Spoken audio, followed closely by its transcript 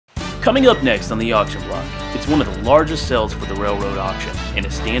Coming up next on the auction block, it's one of the largest sales for the railroad auction, in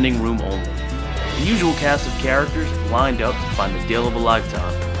a standing room only. The usual cast of characters lined up to find the deal of a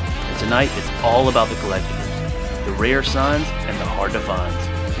lifetime. And tonight, it's all about the collectibles, the rare signs and the hard to finds.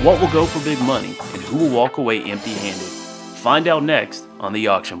 What will go for big money and who will walk away empty-handed? Find out next on the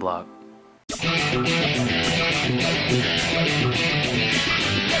auction block.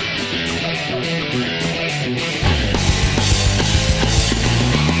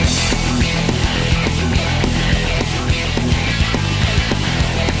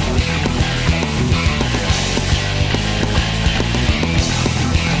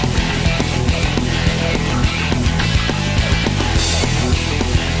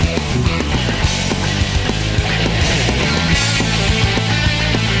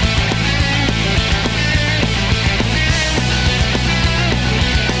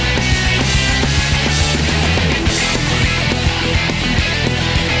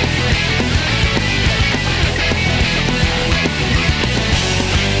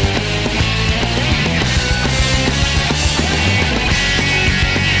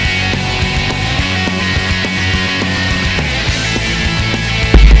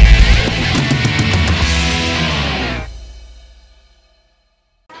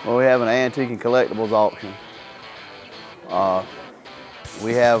 Well, we have an antique and collectibles auction.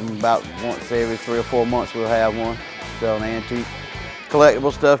 We have them about once every 3 or 4 months. We'll have one selling antique.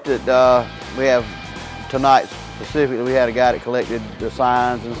 Collectible stuff that we have tonight specifically, we had a guy that collected the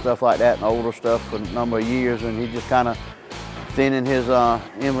signs and stuff like that and older stuff for a number of years, and he just kind of thinning his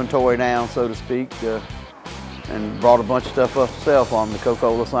inventory down, so to speak, and brought a bunch of stuff up to sell for him, the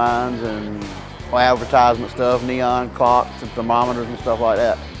Coca-Cola signs and advertisement stuff, neon clocks and thermometers and stuff like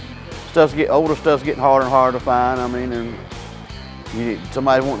that. Older stuff's getting harder and harder to find. I mean, and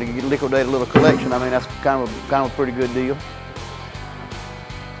somebody wanting to liquidate a little collection, I mean, that's kind of a pretty good deal.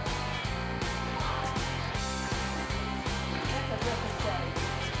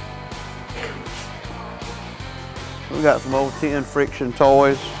 We got some old tin friction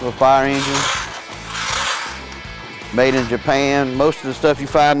toys with fire engines, made in Japan. Most of the stuff you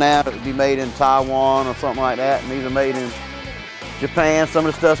find now would be made in Taiwan or something like that, and these are made in Japan. Some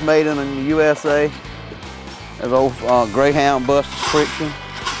of the stuff's made in the USA. There's old Greyhound bus friction.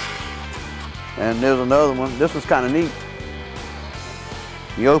 And there's another one. This one's kind of neat.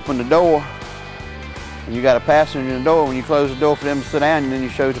 You open the door, and you got a passenger in the door. When you close the door for them to sit down, and then you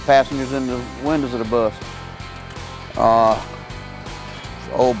show the passengers in the windows of the bus.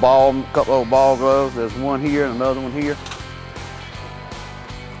 Couple old ball gloves. There's one here and another one here.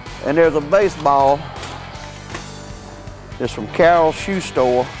 And there's a baseball. It's from Carroll's Shoe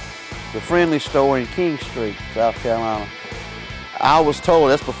Store, the Friendly Store in King Street, South Carolina. I was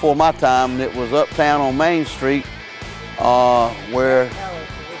told, that's before my time, that it was uptown on Main Street where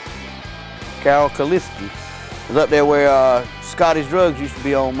Carol Kaliski. It was up there where Scotty's Drugs used to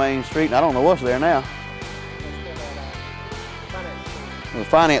be on Main Street, and I don't know what's there now. There's a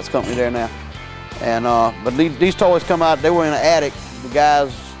finance company there now. And but these toys come out, they were in an attic. The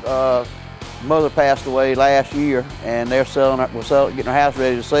guy's mother passed away last year, and they're getting their house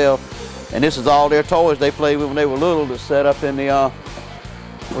ready to sell. And this is all their toys they played with when they were little that set up in the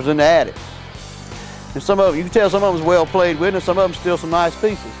was in the attic. And some of them, you can tell some of them was well played with, and some of them still some nice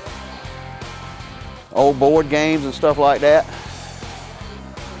pieces. Old board games and stuff like that.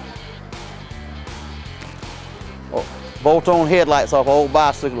 Bolt-on headlights off an old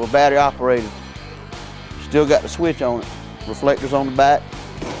bicycle with battery operated. Still got the switch on it. Reflectors on the back.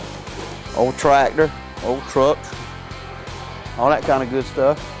 Old tractor, old trucks, all that kind of good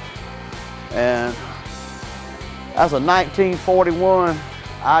stuff. And that's a 1941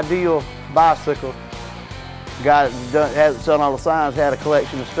 Ideal bicycle. The guy that has it selling all the signs had a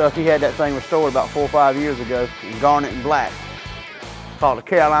collection of stuff. He had that thing restored about 4 or 5 years ago in garnet and black. Called the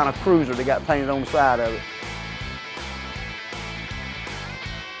Carolina Cruiser. They got painted on the side of it.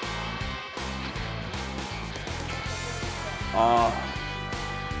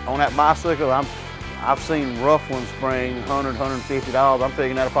 On that bicycle, I've seen rough ones bring $100, $150. I'm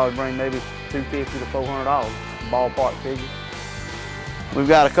figuring that'll probably bring maybe $250 to $400, ballpark figure. We've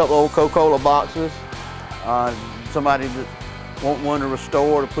got a couple old Coca-Cola boxes. Somebody that want one to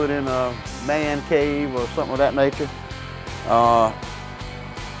restore, to put in a man cave or something of that nature.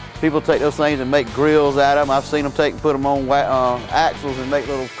 People take those things and make grills out of them. I've seen them put them on axles and make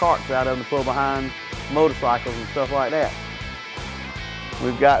little carts out of them to put behind motorcycles and stuff like that.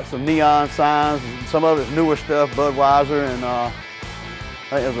 We've got some neon signs, some of it's newer stuff, Budweiser, and I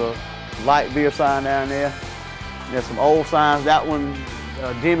think there's a light beer sign down there. There's some old signs. That one,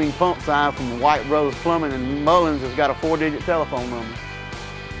 Deming pump sign from White Brothers Plumbing in Mullins, has got a 4-digit telephone number.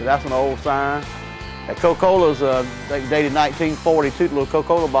 So that's an old sign. That Coca-Cola's dated 1942, the little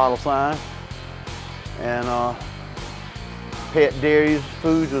Coca-Cola bottle sign. And pet dairies,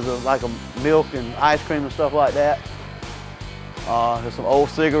 foods was like a milk and ice cream and stuff like that. There's some old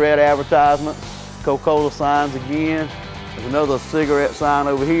cigarette advertisements, Coca-Cola signs again. There's another cigarette sign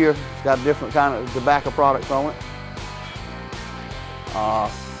over here. It's got different kind of tobacco products on it.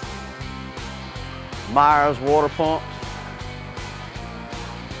 Myers water pumps.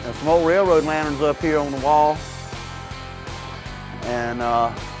 And some old railroad lanterns up here on the wall. And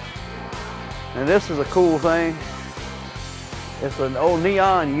this is a cool thing. It's an old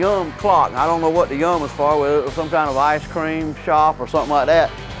neon Yum clock. I don't know what the Yum is for, whether it was some kind of ice cream shop or something like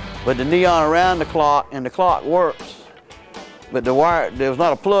that. But the neon around the clock, and the clock works. But the wire, there's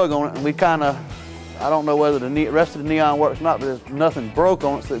not a plug on it, and we kind of, I don't know whether the rest of the neon works or not, but there's nothing broke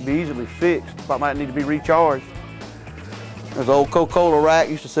on it, so it'd be easily fixed. It might need to be recharged. There's an old Coca-Cola rack,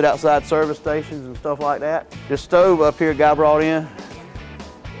 used to sit outside service stations and stuff like that. This stove up here, a guy brought in,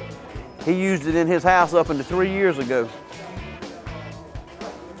 he used it in his house up until 3 years ago.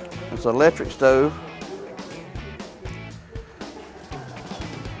 It's an electric stove.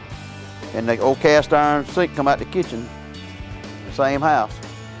 And the old cast iron sink come out the kitchen, the same house.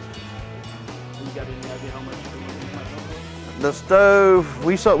 You got any idea how much it might go for? The stove,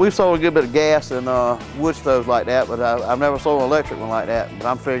 we've sold a good bit of gas and wood stoves like that, but I've never sold an electric one like that. But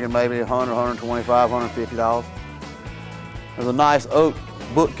I'm figuring maybe $100, $125, $150. There's a nice oak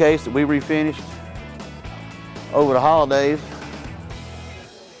bookcase that we refinished over the holidays.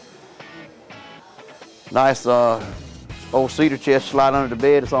 Nice old cedar chest slide under the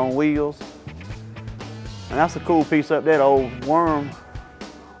bed. It's on wheels. And that's a cool piece up there, the old worm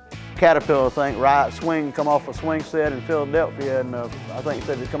caterpillar thing, ride, swing, come off a swing set in Philadelphia. And I think it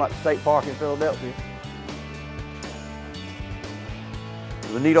said they come out to State Park in Philadelphia.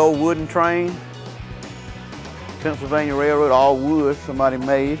 There's a neat old wooden train. Pennsylvania Railroad, all wood, somebody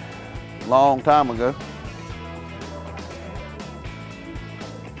made a long time ago.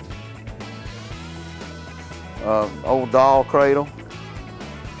 Old doll cradle.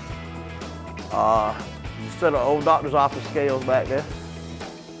 Instead of old doctor's office scales back there.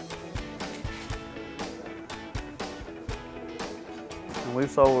 And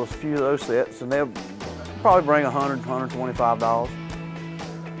we've sold a few of those sets, and they'll probably bring $100, $125.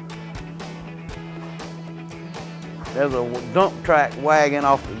 There's a dump track wagon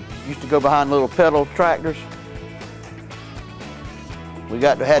used to go behind little pedal tractors. We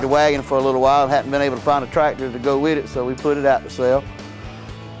had the wagon for a little while and hadn't been able to find a tractor to go with it, so we put it out to sell.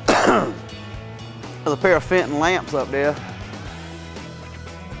 There's a pair of Fenton lamps up there.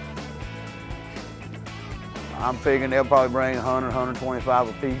 I'm figuring they'll probably bring $100, $125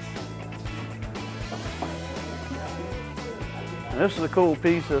 a piece. And this is a cool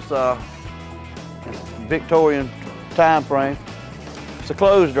piece. It's Victorian time frame. It's a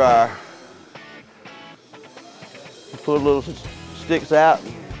clothes dryer. You put little sticks out,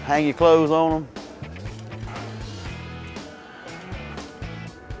 hang your clothes on them.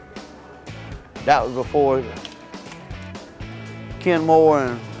 That was before Kenmore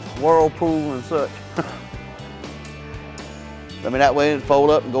and Whirlpool and such. I mean, that way it'd fold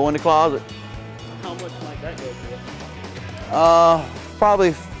up and go in the closet. How much might that go for?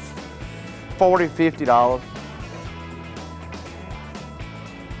 Probably $40, $50.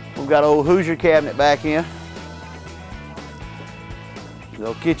 We've got an old Hoosier cabinet back here. The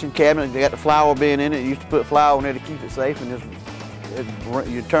old kitchen cabinet, they got the flour bin in it. You used to put flour in there to keep it safe, and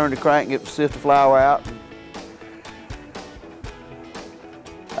you turn the crank and sift the flour out.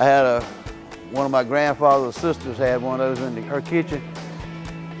 I had one of my grandfather's sisters had one of those in her kitchen.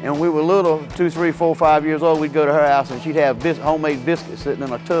 And when we were little, 2, 3, 4, 5 years old, we'd go to her house and she'd have homemade biscuits sitting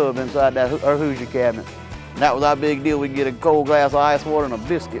in a tub inside her Hoosier cabinet. And that was our big deal. We'd get a cold glass of ice water and a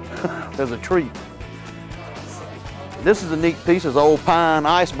biscuit as a treat. This is a neat piece, it's an old pine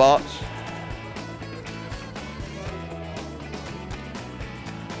ice box.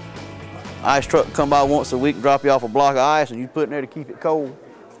 Ice truck would come by once a week and drop you off a block of ice, and you'd put it in there to keep it cold.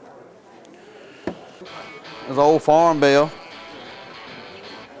 There's an old farm bell.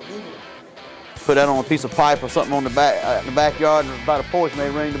 Put that on a piece of pipe or something on the backyard and by the porch, and they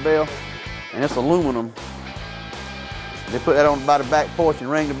ring the bell. And it's aluminum. They put that on by the back porch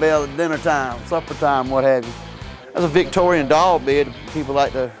and ring the bell at dinner time, supper time, what have you. That's a Victorian doll bed. People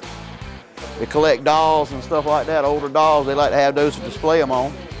like they collect dolls and stuff like that, older dolls. They like to have those to display them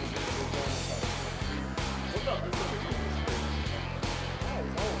on.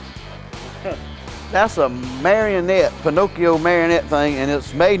 That's a marionette, Pinocchio marionette thing, and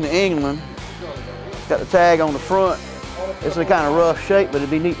it's made in England. It's got the tag on the front. It's a kind of rough shape, but it'd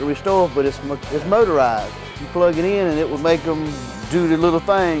be neat to restore, but it's motorized. You plug it in and it would make them do the little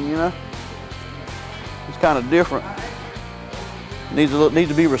thing, you know? It's kind of different. Needs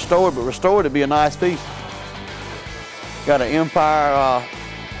to be restored, but restored to be a nice piece. Got an Empire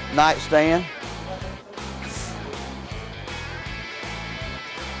nightstand.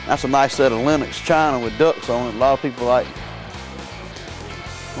 That's a nice set of Lenox china with ducks on it. A lot of people like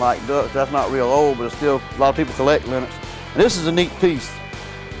ducks. That's not real old, but it's still, a lot of people collect Lenox. And this is a neat piece.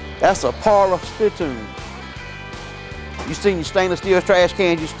 That's a parlor spittoon. You seen your stainless steel trash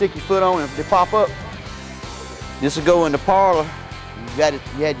cans, you stick your foot on it, they pop up. This will go in the parlor. You had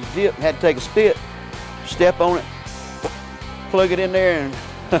your dip, you had to take a spit, step on it, plug it in there, and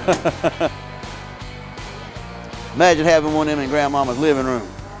imagine having one of them in Grandmama's living room,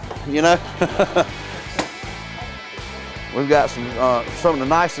 you know? We've got some of the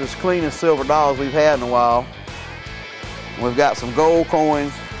nicest, cleanest silver dollars we've had in a while. We've got some gold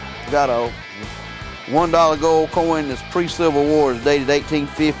coins. We've got a $1 gold coin that's pre-Civil War, it's dated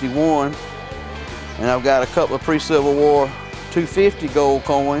 1851. And I've got a couple of pre-Civil War 250 gold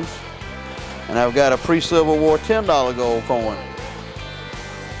coins. And I've got a pre-Civil War $10 gold coin.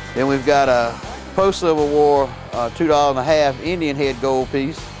 Then we've got a post-Civil War $2.50 Indian head gold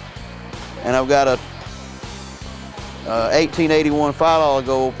piece. And I've got a 1881 $5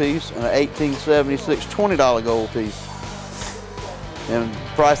 gold piece and an 1876 $20 gold piece. And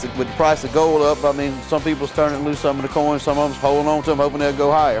with the price of gold up, I mean, some people's turning loose some of the coins, some of them's holding on to them, hoping they'll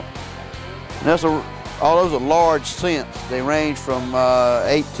go higher. And all those are large cents. They range from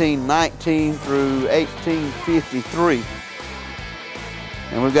 1819 through 1853.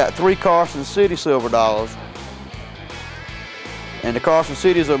 And we've got 3 Carson City silver dollars. And the Carson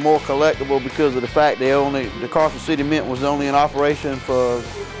Cities are more collectible because of the fact the Carson City Mint was only in operation for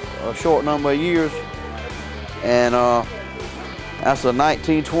a short number of years. And that's a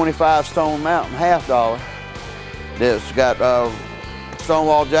 1925 Stone Mountain $half dollar. That's got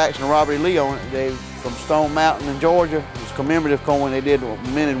Stonewall Jackson and Robert E. Lee on it. They from Stone Mountain in Georgia. It's a commemorative coin they did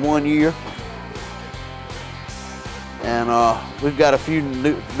minted 1 year. And we've got a few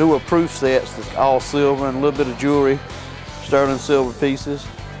newer proof sets that's all silver and a little bit of jewelry, sterling silver pieces.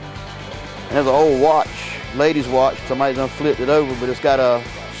 And there's an old watch, ladies' watch. Somebody's done flipped it over, but it's got a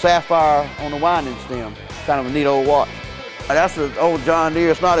sapphire on the winding stem. Kind of a neat old watch. That's an old John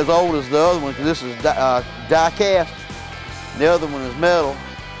Deere. It's not as old as the other one because this is die cast. The other one is metal.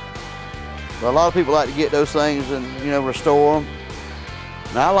 But a lot of people like to get those things and, you know, restore them.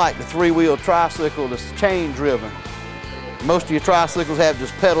 Now I like the 3-wheel tricycle that's chain driven. Most of your tricycles have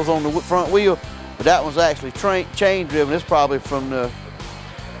just pedals on the front wheel, but that one's actually chain driven. It's probably from the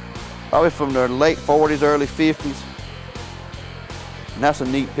late 40s, early 50s. And that's a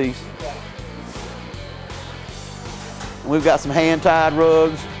neat piece. And we've got some hand-tied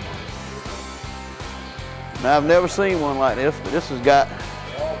rugs. Now I've never seen one like this, but this has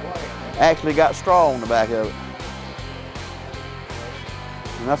actually got straw on the back of it.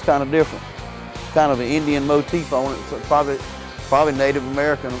 And that's kind of different. Kind of an Indian motif on it. So probably Native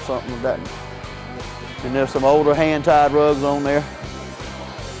American or something like that. And there's some older hand-tied rugs on there.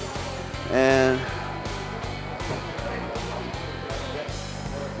 And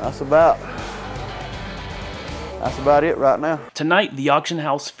that's about it right now. Tonight, the auction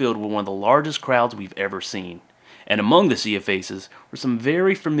house filled with one of the largest crowds we've ever seen. And among the sea of faces were some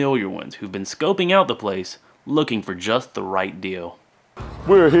very familiar ones who've been scoping out the place, looking for just the right deal.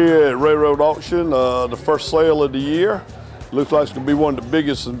 We're here at Railroad Auction, the first sale of the year. Looks like it's going to be one of the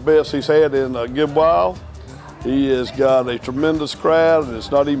biggest and best he's had in a good while. He has got a tremendous crowd, and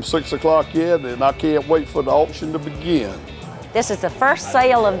it's not even 6 o'clock yet, and I can't wait for the auction to begin. This is the first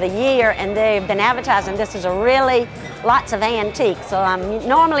sale of the year, and they've been advertising this is lots of antiques. So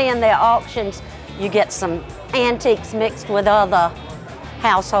normally in their auctions, you get some antiques mixed with other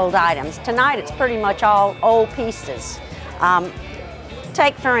household items. Tonight, it's pretty much all old pieces.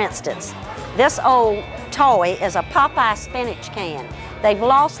 Take, for instance, this old toy is a Popeye spinach can. They've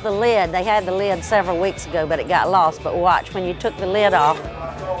lost the lid. They had the lid several weeks ago, but it got lost. But watch, when you took the lid off,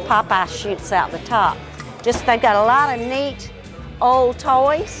 Popeye shoots out the top. They've got a lot of neat old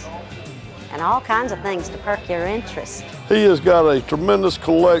toys and all kinds of things to perk your interest. He has got a tremendous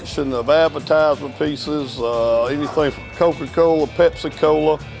collection of advertisement pieces, anything from Coca-Cola,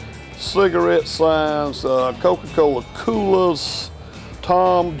 Pepsi-Cola, cigarette signs, Coca-Cola coolers,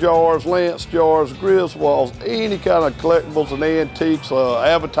 Tom jars, Lance jars, Griswolds, any kind of collectibles and antiques,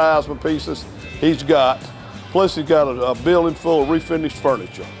 advertisement pieces he's got. Plus he's got a building full of refinished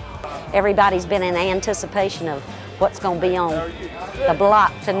furniture. Everybody's been in anticipation of what's going to be on the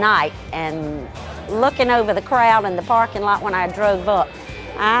block tonight, and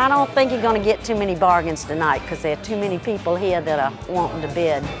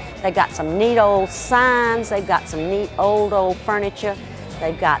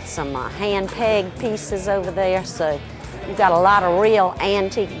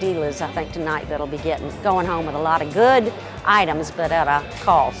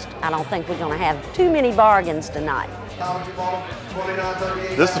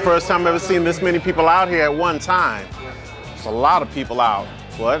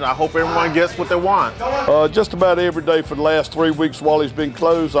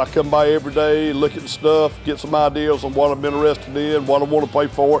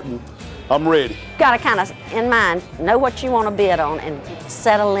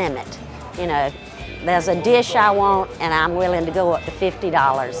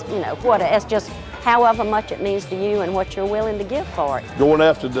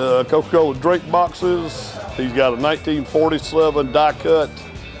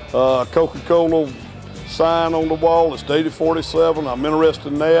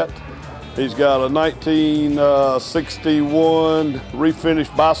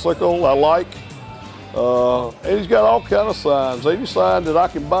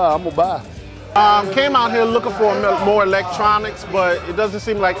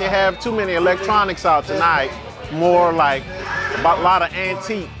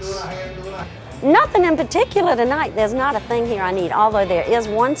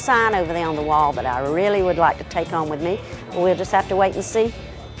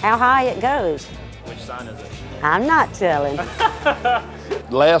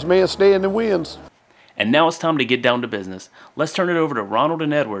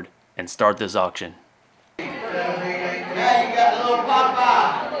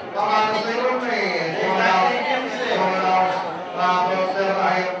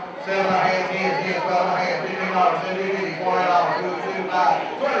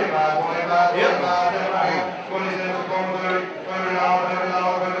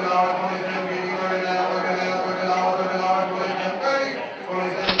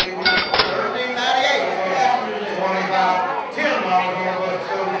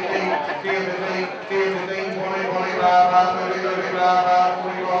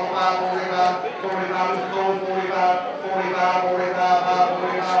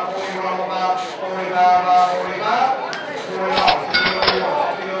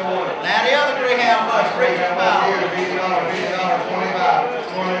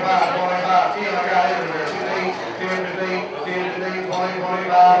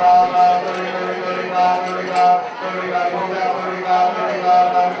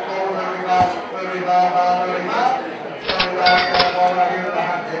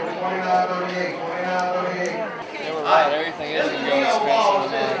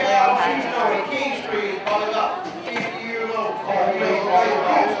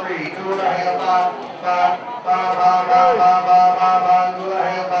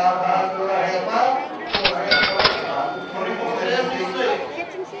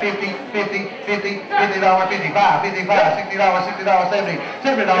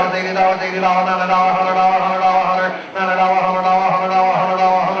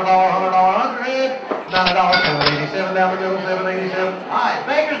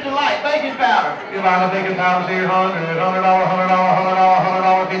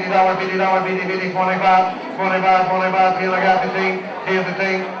 10, I got 15, 10,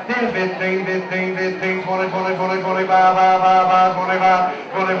 15, 10, 15, 15, 15, 20, 20, 20, 25, 5, 25,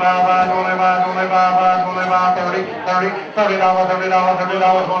 25, 25, 25, 25, 30, 30, $30, $30,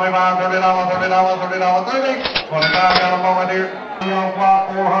 $30, 25, $30, $30, $30, 30, 25, got a moment here.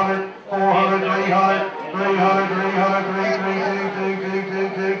 400, 400, 300, 300, 300,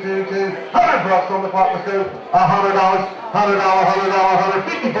 100 bucks on the clock, let's go. $100, $100,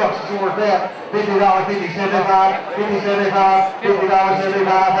 $150 bucks is worth that. $50, 50, 75, 50, 75, $50,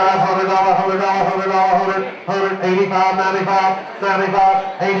 75, $500, $100, $100, $100, $100, 85, 95,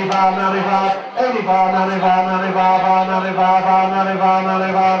 95, 85, 95, 85, 95, 95, 95, 95,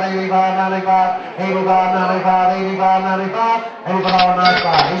 95, 85, 95, 85, 95, 85, 95,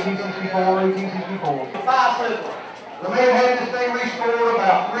 $85.95, 1864, 1864. Bicycle. The man had this thing restored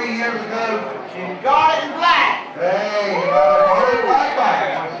about 3 years ago and got it in black. Hey, black.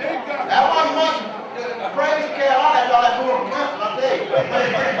 That wasn't much praise cat. I had all that more from Clemson, I'll tell you.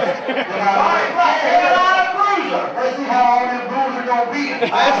 Carolina Cruiser. Let's see how all them bulls are going to beat it.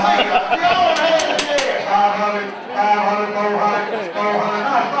 Let's see. See all the hands in there. 500, 500, 400, 400.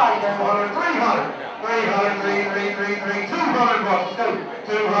 Nice fight, 400, 300. 300, 300 bucks.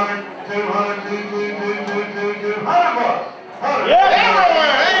 200, 200, 200 bucks. 100. Yeah,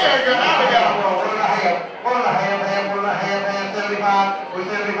 everywhere. There you go. Now we got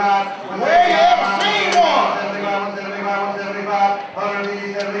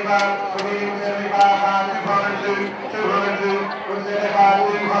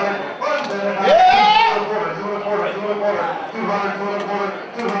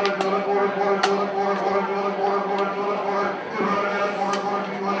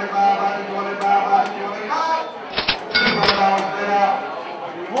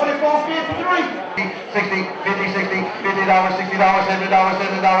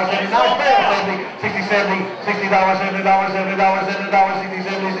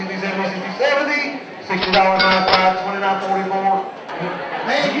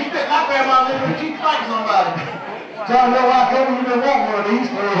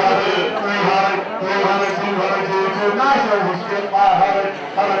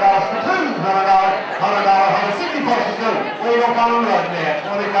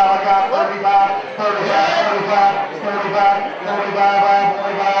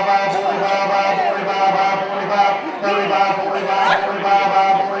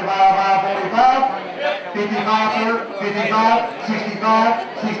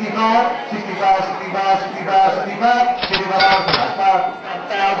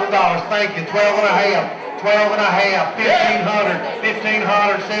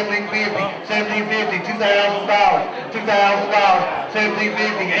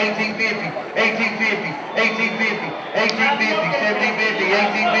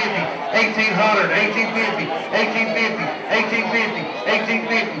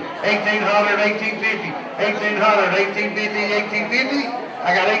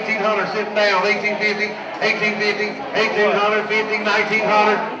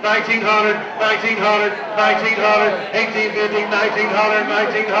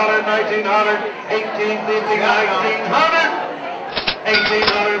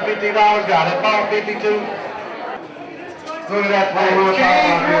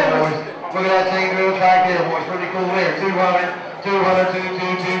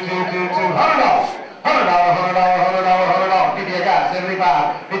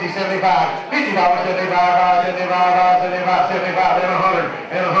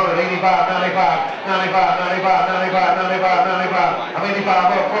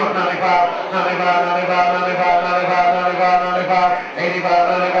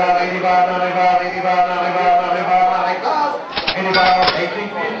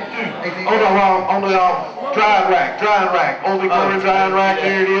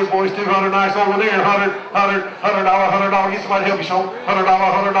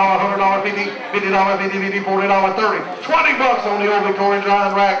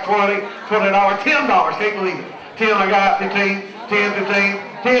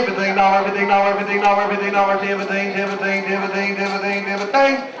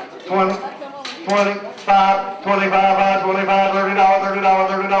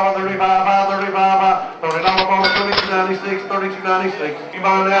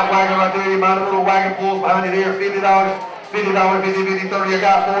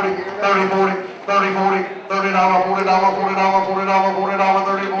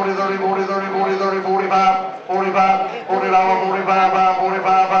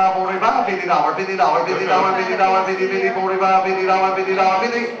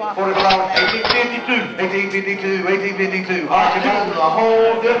 1852, 1852. All right, this is a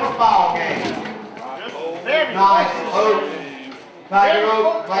whole different ball game. Nice oak, tiger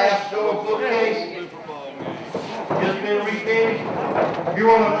oak, glass door bookcase. Just been refinished. You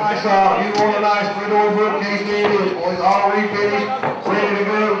want a nice three-door bookcase, there it is, boys. All refinished, ready to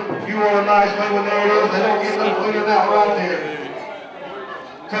go. You want a nice thing when there it is. They don't get no cleaner than that one right there.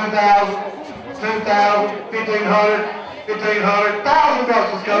 2,000, 1,500, 1,500, $1,000.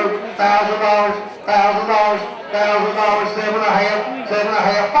 Let's go. $1,000, $1,000, $1,000, 7.5,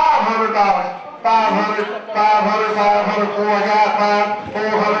 7.5, $500. 500, 500, 500, 4, I got 5,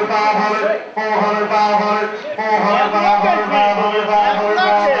 400, 500, 400, 500, 400, 500, 500, 500,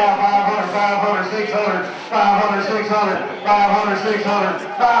 500, 600, 500, 600, 500, 600,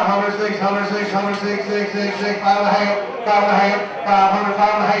 500, 600, 600, 6, 6, 6, 6, 5.5, 5.5, 500,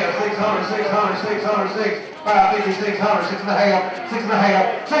 5.5, 600, 600, 600, 6, 550, 600, 6.5,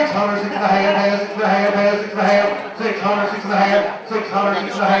 6.5, 600, 6.5, 6.5, 6.5, 600, 6.5, 600,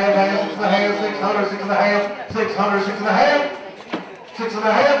 6.5, 6.5, 600, 6.5, 600, 6.5,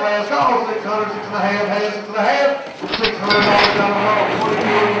 6.5, last call, 600, 6.5, 6.5, $600 down the road, 22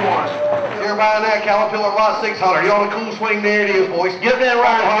 and 1. Everybody in that Caterpillar lot 600. You on a cool swing, there it is, boys. Get that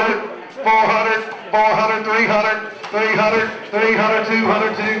right, 100, 400, 400, 300, 300, 300,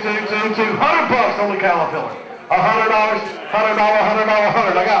 200, 200 bucks on the Caterpillar.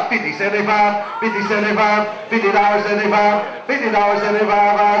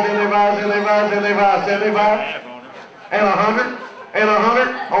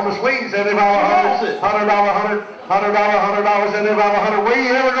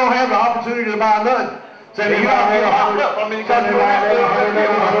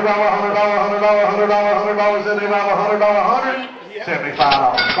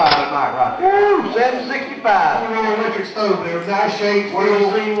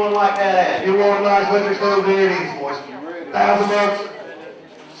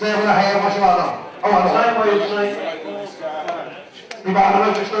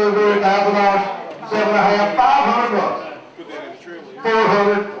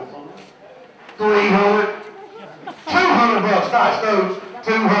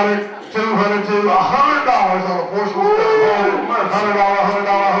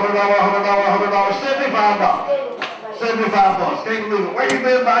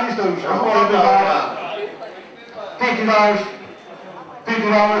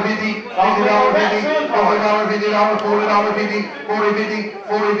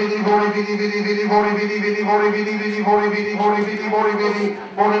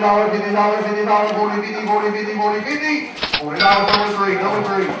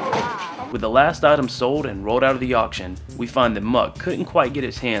 With the last item sold and rolled out of the auction, we find that Muck couldn't quite get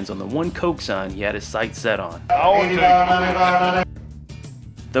his hands on the one Coke sign he had his sights set on.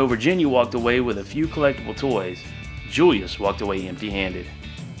 Though Virginia walked away with a few collectible toys, Julius walked away empty-handed.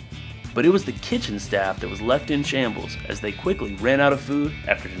 But it was the kitchen staff that was left in shambles as they quickly ran out of food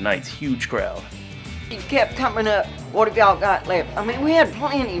after tonight's huge crowd. She kept coming up, what have y'all got left? I mean, we had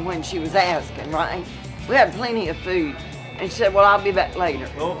plenty when she was asking, right? We had plenty of food. And she said, well, I'll be back later.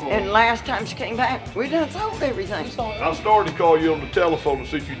 And last time she came back, we done sold everything. I started to call you on the telephone to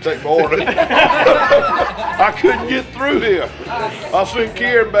see if you'd take my order. I couldn't get through here. I sent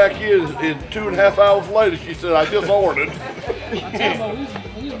Karen back in 2.5 hours later. She said, I just ordered.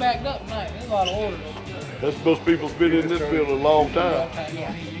 We was backed up tonight. There's a lot of orders. That's most people's been in this building a long time.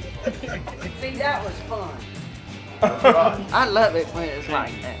 Yeah. See, that was fun. Right. I love it when it's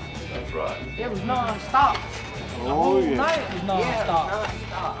like that. That's right. It was non-stop. The whole night was non-stop.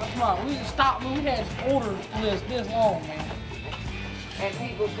 Non-stop. That's right. We stopped when we had order list this long, man. And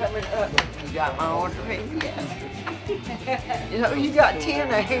people coming up, you got my order in? Yes. You know, you got 10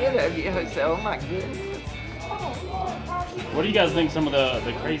 ahead of you, so oh my goodness. What do you guys think some of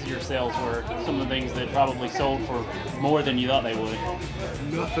the crazier sales were? Some of the things that probably sold for more than you thought they would?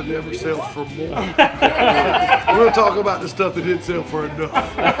 Nothing ever sells for more. We'll talk about the stuff that didn't sell for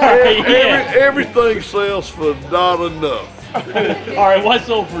enough. Everything sells for not enough. All right, what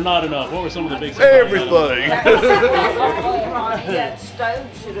sold for not enough? What were some of the big sales? Everything. That stove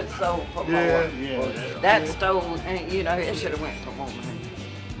should have sold for more. Yeah. That stove, and you know, it should have went for more than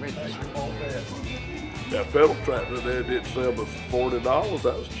That pedal tractor there didn't sell but for $40.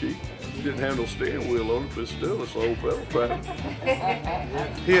 That was cheap. It didn't have no steering wheel on it, but still it's an old pedal tractor.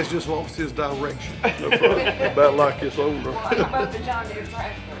 He has just lost his direction. That's right. About like his owner. What about the John Deere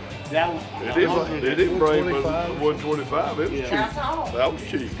tractor? It didn't bring but 125. It was cheap. That's all. That was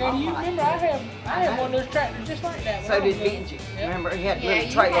cheap. Girl, you remember I had one of those tractors just like that. So did Benji. Remember, he had a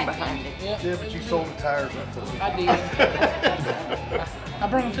little trailer behind it. Yeah, but you sold the tires up to him. I did. I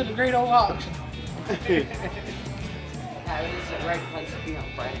brought them to the great old auction. No, it's a great place to be on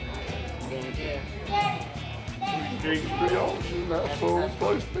Friday night. King Street Auction, that's the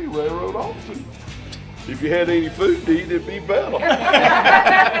place to be, railroad auction. If you had any food to eat, it'd be better.